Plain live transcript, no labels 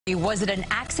Was it an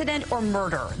accident or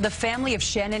murder? The family of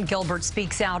Shannan Gilbert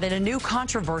speaks out in a new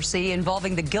controversy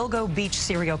involving the Gilgo Beach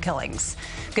serial killings.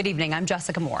 Good evening, I'm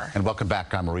Jessica Moore. And welcome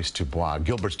back, I'm Maurice Dubois.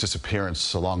 Gilbert's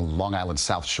disappearance along Long Island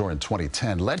South Shore in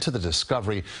 2010 led to the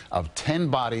discovery of 10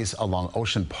 bodies along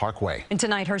Ocean Parkway. And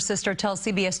tonight, her sister tells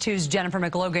CBS 2's Jennifer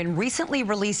McLogan recently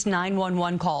released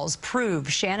 911 calls prove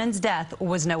Shannan's death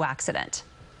was no accident.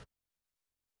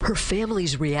 Her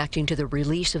family's reacting to the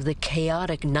release of the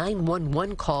chaotic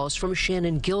 911 calls from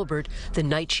Shannan Gilbert the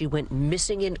night she went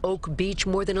missing in Oak Beach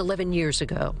more than 11 years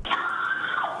ago.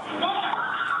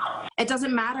 It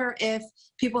doesn't matter if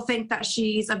people think that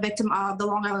she's a victim of the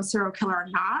Long Island serial killer or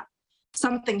not.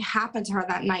 Something happened to her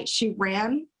that night. She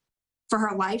ran for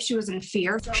her life. She was in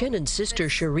fear. Shannan's sister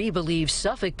Cherie believes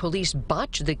Suffolk police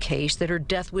botched the case, that her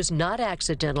death was not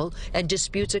accidental, and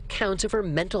disputes accounts of her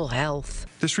mental health.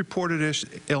 This reported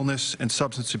illness and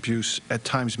substance abuse at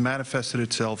times manifested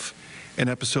itself in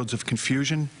episodes of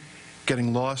confusion,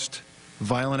 getting lost,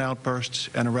 violent outbursts,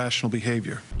 and irrational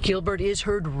behavior. Gilbert is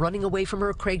heard running away from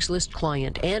her Craigslist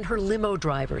client and her limo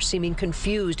driver, seeming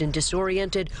confused and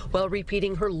disoriented while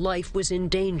repeating her life was in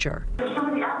danger. There's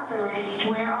somebody out there.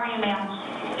 Where are you, ma'am?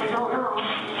 I don't know.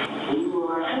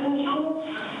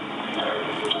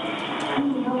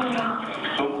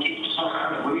 Don't keep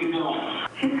sorry. What are you doing?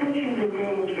 She said she's in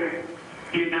danger.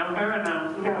 You know her or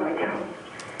no? No, I don't.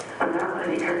 I'm not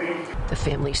letting her in. The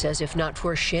family says if not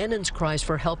for Shannan's cries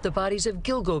for help, the bodies of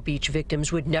Gilgo Beach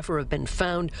victims would never have been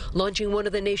found, launching one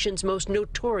of the nation's most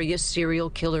notorious serial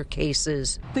killer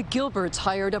cases. The Gilberts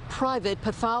hired a private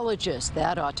pathologist.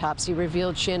 That autopsy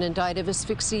revealed Shannan died of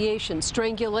asphyxiation,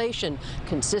 strangulation,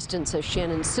 consistent, says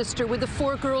Shannan's sister, with the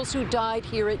 4 girls who died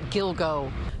here at Gilgo.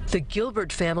 The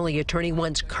Gilbert family attorney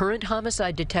wants current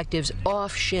homicide detectives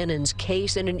off Shannan's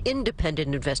case and an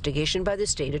independent investigation by the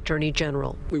state attorney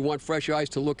general. We want fresh eyes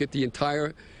to look at the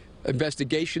entire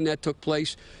investigation that took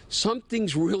place.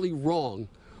 Something's really wrong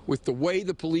with the way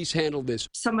the police handled this.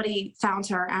 Somebody found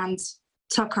her and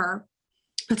took her,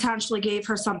 potentially gave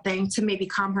her something to maybe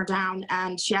calm her down,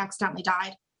 and she accidentally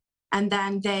died. And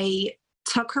then they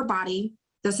took her body,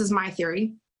 this is my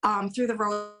theory, through the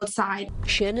roadside.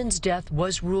 Shannan's death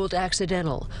was ruled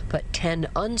accidental, but 10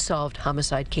 unsolved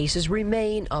homicide cases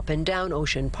remain up and down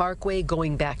Ocean Parkway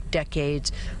going back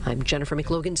decades. I'm Jennifer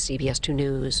McLogan, CBS 2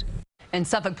 News. And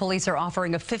Suffolk police are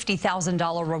offering a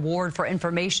 $50,000 reward for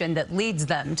information that leads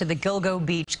them to the Gilgo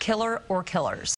Beach killer or killers.